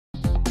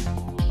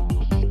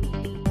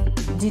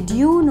Did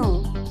you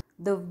know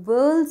the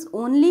world's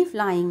only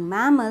flying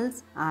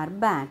mammals are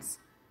bats?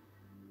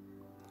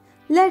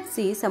 Let's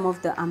see some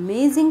of the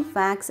amazing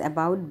facts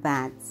about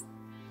bats.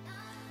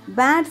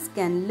 Bats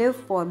can live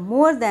for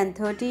more than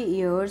 30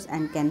 years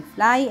and can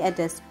fly at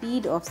a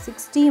speed of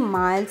 60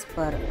 miles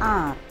per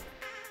hour.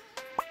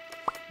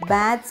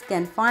 Bats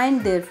can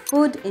find their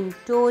food in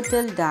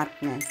total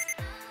darkness.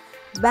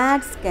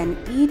 Bats can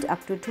eat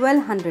up to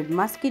 1200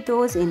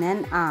 mosquitoes in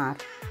an hour.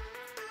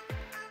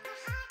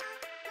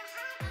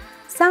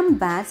 Some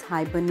bats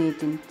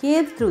hibernate in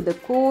caves through the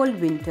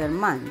cold winter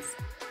months.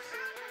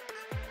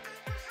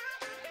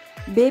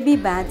 Baby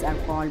bats are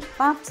called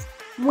pups.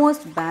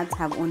 Most bats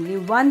have only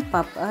one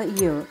pup a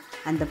year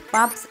and the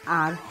pups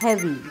are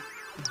heavy.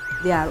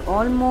 They are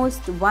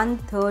almost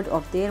 1/3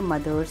 of their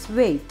mother's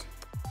weight.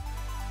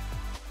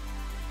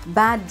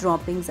 Bat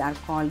droppings are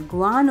called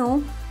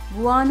guano.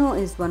 Guano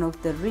is one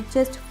of the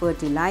richest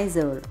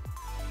fertilizers.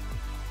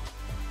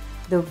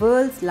 The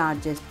world's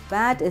largest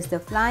bat is the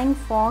flying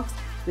fox,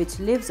 which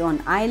lives on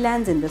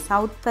islands in the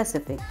South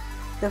Pacific.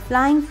 The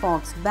flying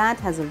fox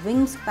bat has a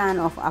wingspan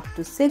of up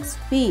to 6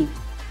 feet.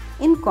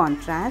 In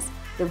contrast,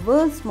 the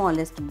world's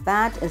smallest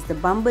bat is the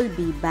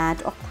bumblebee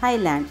bat of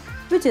Thailand,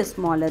 which is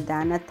smaller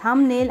than a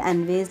thumbnail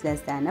and weighs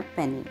less than a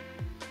penny.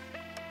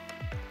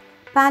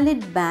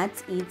 Pallid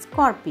bats eat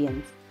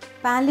scorpions.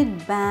 Pallid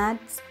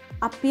bats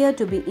appear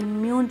to be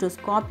immune to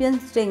scorpion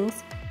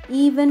stings,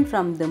 even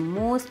from the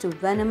most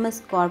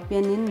venomous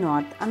scorpion in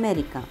North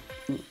America.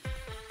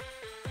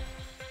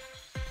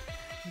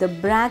 The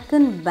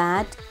Bracken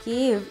Bat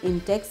Cave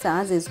in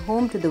Texas is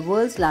home to the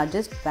world's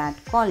largest bat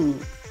colony.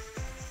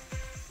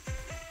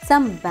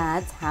 Some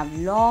bats have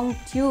long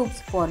tubes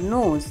for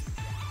nose.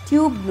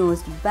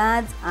 Tube-nosed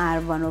bats are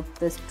one of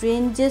the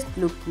strangest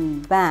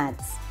looking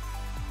bats.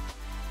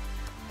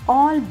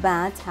 All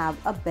bats have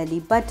a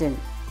belly button.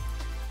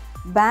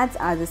 Bats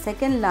are the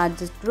second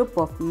largest group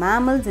of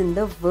mammals in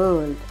the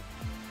world.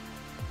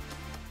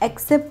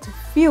 Except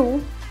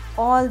few,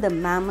 all the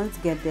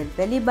mammals get their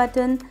belly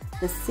button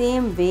the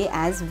same way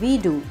as we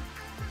do.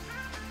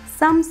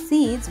 Some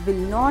seeds will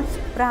not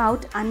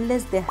sprout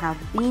unless they have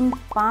been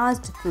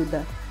passed through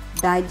the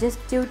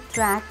digestive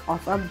tract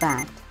of a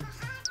bat.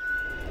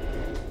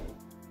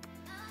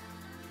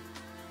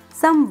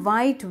 Some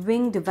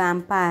white-winged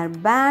vampire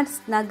bats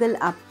snuggle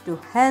up to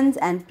hens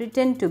and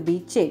pretend to be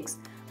chicks.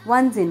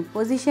 Once in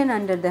position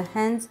under the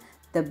hens,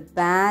 the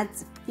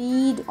bats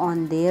feed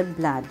on their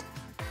blood.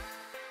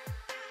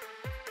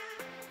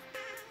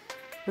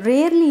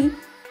 Rarely,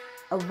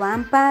 a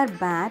vampire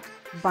bat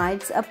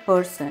bites a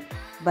person,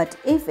 but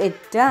if it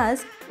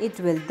does, it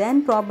will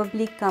then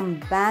probably come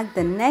back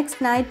the next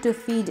night to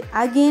feed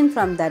again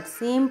from that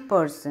same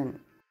person.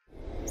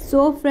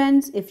 So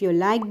friends, if you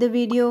liked the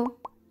video,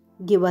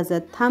 give us a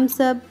thumbs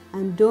up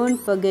and don't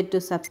forget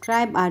to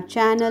subscribe our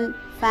channel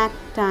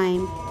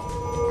FacTime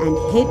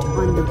and hit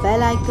on the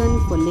bell icon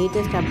for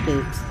latest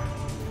updates.